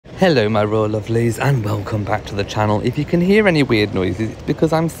Hello my royal lovelies and welcome back to the channel. If you can hear any weird noises, it's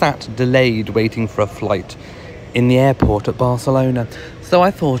because I'm sat delayed waiting for a flight in the airport at Barcelona. So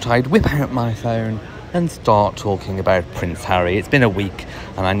I thought I'd whip out my phone and start talking about Prince Harry. It's been a week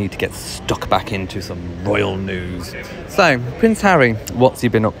and I need to get stuck back into some royal news. So Prince Harry, what's he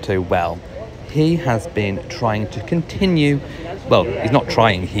been up to? Well, he has been trying to continue, well, he's not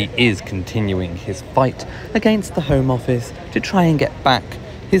trying, he is continuing his fight against the Home Office to try and get back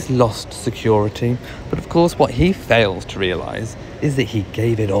his lost security. But of course what he fails to realise is that he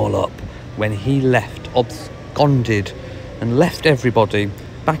gave it all up when he left, absconded and left everybody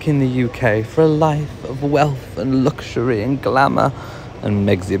back in the UK for a life of wealth and luxury and glamour and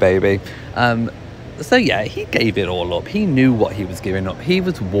Megsy baby. So yeah, he gave it all up. He knew what he was giving up. He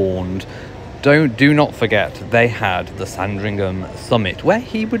was warned. Do not forget, they had the Sandringham summit where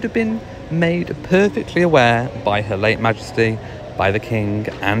he would have been made perfectly aware by Her late Majesty, by the King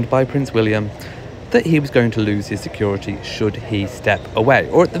and by Prince William that he was going to lose his security should he step away,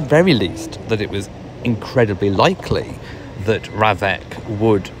 or at the very least that it was incredibly likely that Ravek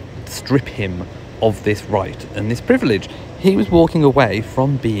would strip him of this right and this privilege. He was walking away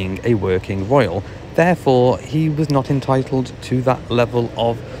from being a working royal, therefore he was not entitled to that level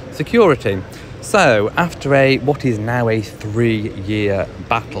of security. So after what is now a 3-year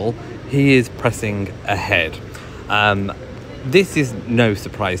battle, he is pressing ahead. This is no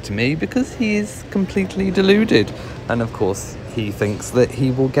surprise to me because he is completely deluded, and of course he thinks that he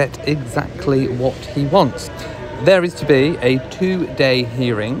will get exactly what he wants. There is to be a 2-day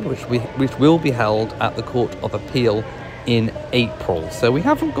hearing which will be held at the Court of Appeal in April, so we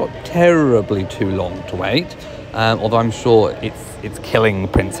haven't got terribly too long to wait, although I'm sure it's killing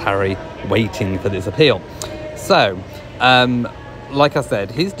Prince Harry waiting for this appeal. So like I said,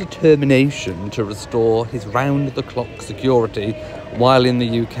 his determination to restore his round-the-clock security while in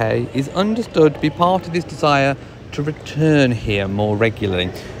the UK is understood to be part of his desire to return here more regularly.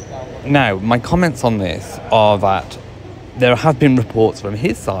 Now, my comments on this are that there have been reports from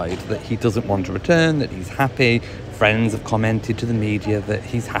his side that he doesn't want to return, that he's happy. Friends have commented to the media that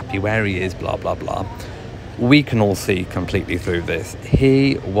he's happy where he is, blah, blah, blah. We can all see completely through this.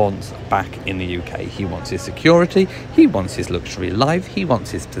 He wants back in the UK. He wants his security. He wants his luxury life. He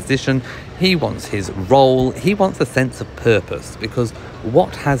wants his position. He wants his role. He wants a sense of purpose, because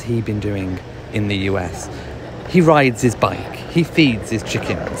what has he been doing in the US? He rides his bike. He feeds his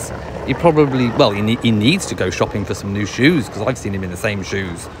chickens. He probably, well, he needs to go shopping for some new shoes, because I've seen him in the same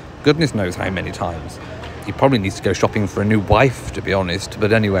shoes goodness knows how many times. He probably needs to go shopping for a new wife, to be honest.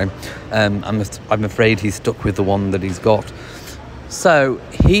 But anyway, I'm afraid he's stuck with the one that he's got. So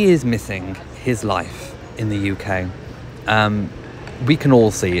he is missing his life in the UK. We can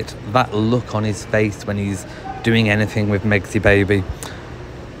all see it. That look on his face when he's doing anything with Megsy baby.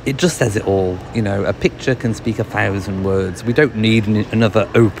 It just says it all. You know, a picture can speak 1,000 words. We don't need another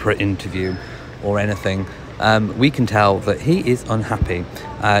Oprah interview or anything. We can tell that he is unhappy.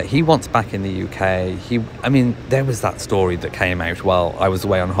 He wants back in the UK. I mean, there was that story that came out while I was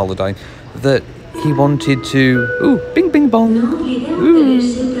away on holiday that he wanted to... Ooh, bing, bing, bong.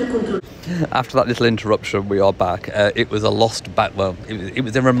 Ooh. After that little interruption, we are back. It was a lost bag. Well, it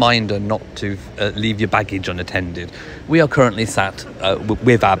was a reminder not to leave your baggage unattended. We are currently sat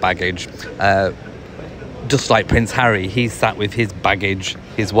with our baggage. Just like Prince Harry, he's sat with his baggage,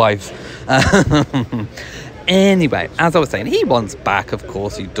 his wife. Anyway, as I was saying, he wants back, of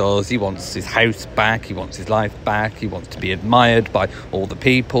course he does. He wants his house back, he wants his life back, he wants to be admired by all the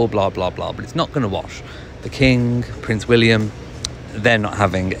people, blah, blah, blah. But it's not going to wash. The King, Prince William, they're not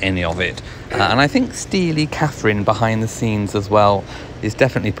having any of it. And I think Steely Catherine behind the scenes as well is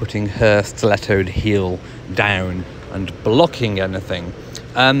definitely putting her stilettoed heel down and blocking anything.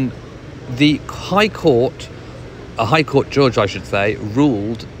 The High Court, a High Court judge, I should say,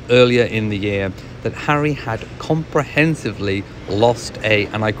 ruled earlier in the year that Harry had comprehensively lost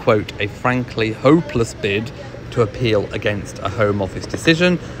and I quote, a frankly hopeless bid to appeal against a Home Office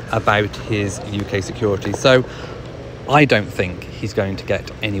decision about his UK security. So I don't think he's going to get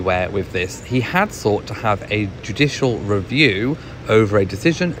anywhere with this. He had sought to have a judicial review over a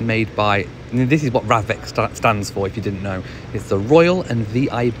decision made by, this is what RAVEC stands for if you didn't know, it's the Royal and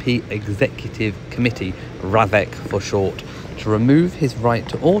VIP Executive Committee, RAVEC for short, to remove his right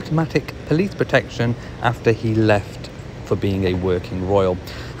to automatic police protection after he left for being a working royal.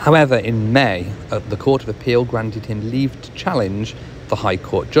 However, in May, the Court of Appeal granted him leave to challenge the High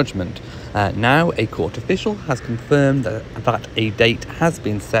Court judgment. Now, a court official has confirmed that a date has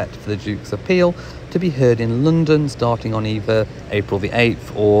been set for the Duke's appeal to be heard in London starting on either April the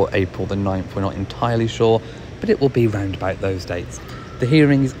 8th or April the 9th. We're not entirely sure, but it will be round about those dates. The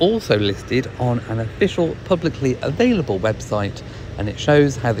hearing is also listed on an official publicly available website, and it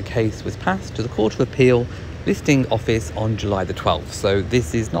shows how the case was passed to the Court of Appeal listing office on July the 12th. So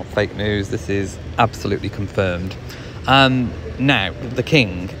this is not fake news, this is absolutely confirmed. Now, the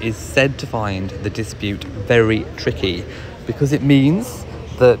king is said to find the dispute very tricky because it means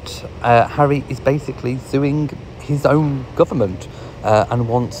that Harry is basically suing his own government and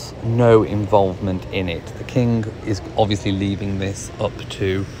wants no involvement in it. The king is obviously leaving this up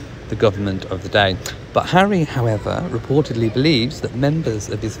to the government of the day. But Harry, however, reportedly believes that members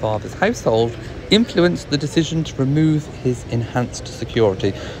of his father's household influenced the decision to remove his enhanced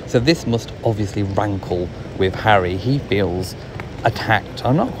security. So this must obviously rankle with Harry. He feels attacked.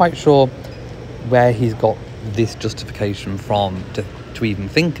 I'm not quite sure where he's got this justification from to even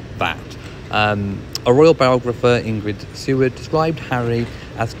think that. A royal biographer, Ingrid Seward, described Harry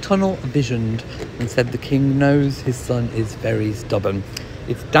as tunnel-visioned and said the king knows his son is very stubborn.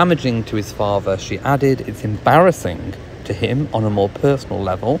 It's damaging to his father, she added. It's embarrassing to him on a more personal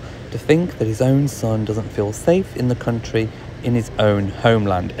level to think that his own son doesn't feel safe in the country, in his own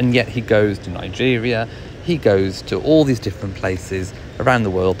homeland. And yet he goes to Nigeria, he goes to all these different places around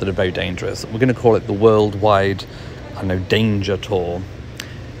the world that are very dangerous. We're going to call it the worldwide, danger tour.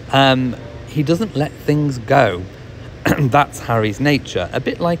 He doesn't let things go. That's Harry's nature, a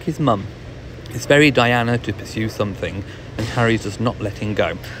bit like his mum. It's very Diana to pursue something, and Harry's just not letting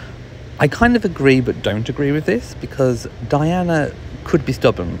go. I kind of agree but don't agree with this, because Diana could be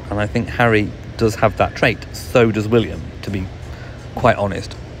stubborn, and I think Harry does have that trait. So does William, to be quite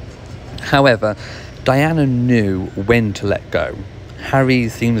honest. However, Diana knew when to let go. Harry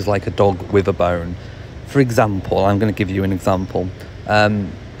seems like a dog with a bone. For example, I'm going to give you an example.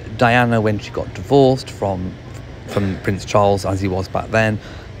 Diana, when she got divorced from Prince Charles, as he was back then,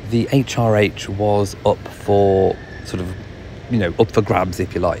 the HRH was up for up for grabs,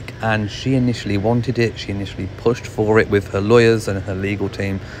 if you like. And she initially wanted it. She initially pushed for it with her lawyers and her legal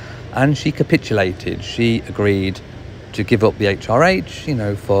team. And she capitulated. She agreed to give up the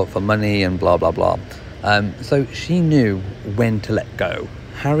HRH, for money and blah, blah, blah. So she knew when to let go.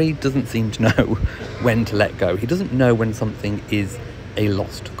 Harry doesn't seem to know when to let go. He doesn't know when something is a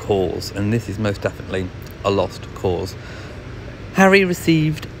lost cause, and this is most definitely a lost cause. Harry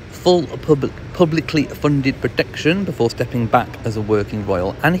received full publicly funded protection before stepping back as a working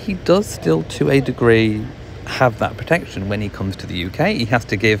royal, and he does still, to a degree, have that protection when he comes to the UK. He has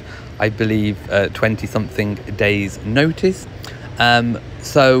to give, I believe, 20-something days notice.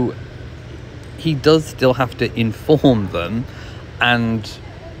 So he does still have to inform them, and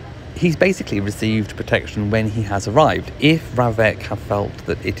he's basically received protection when he has arrived, if Ravek have felt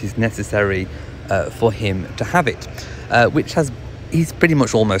that it is necessary for him to have it, he's pretty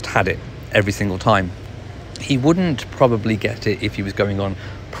much almost had it every single time. He wouldn't probably get it if he was going on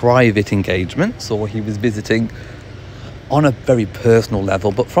private engagements or he was visiting on a very personal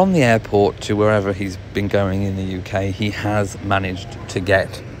level, but from the airport to wherever he's been going in the UK, he has managed to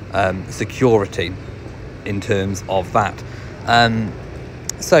get security in terms of that.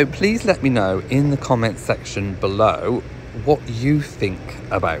 So please let me know in the comments section below what you think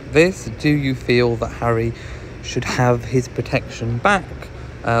about this. Do you feel that Harry should have his protection back?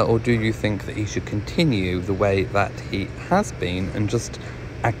 Or do you think that he should continue the way that he has been and just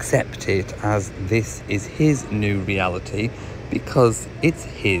accept it as this is his new reality because it's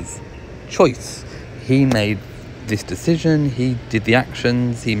his choice? He made this decision, he did the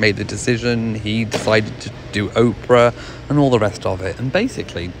actions, he made the decision, he decided to do Oprah and all the rest of it, and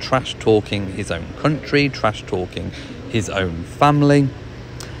basically trash talking his own country, trash talking his own family.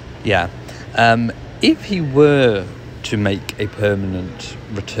 Yeah. If he were to make a permanent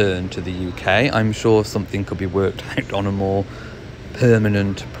return to the UK, I'm sure something could be worked out on a more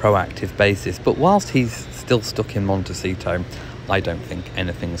permanent, proactive basis. But whilst he's still stuck in Montecito, I don't think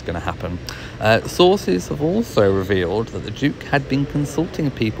anything's going to happen. Sources have also revealed that the Duke had been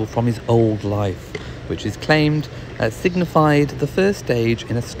consulting people from his old life, which is claimed signified the first stage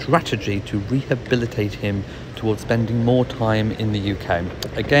in a strategy to rehabilitate him towards spending more time in the UK.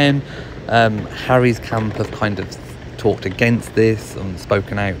 Again, Harry's camp have kind of talked against this and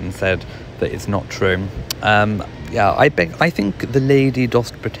spoken out and said that it's not true. Yeah, I think the lady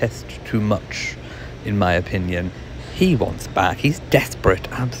doth protest too much, in my opinion. He wants back. He's desperate,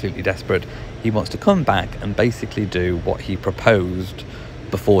 absolutely desperate. He wants to come back and basically do what he proposed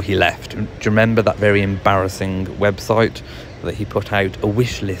before he left. Do you remember that very embarrassing website that he put out, a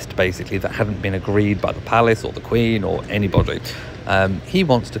wish list basically that hadn't been agreed by the palace or the Queen or anybody? He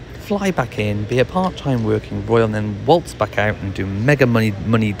wants to fly back in, be a part-time working royal, and then waltz back out and do mega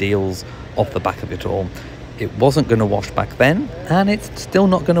money deals off the back of it all. It wasn't going to wash back then, and it's still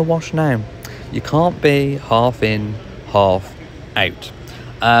not going to wash now. You can't be half in, half out.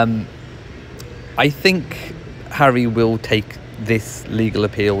 I think Harry will take this legal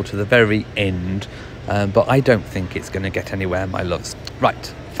appeal to the very end, but I don't think it's going to get anywhere, my loves.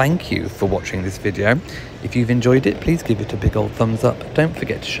 Right, thank you for watching this video. If you've enjoyed it, please give it a big old thumbs up. Don't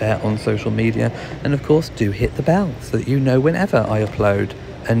forget to share on social media, and of course do hit the bell so that you know whenever I upload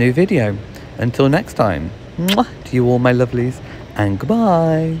a new video. Until next time, mwah, to you all my lovelies, and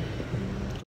goodbye.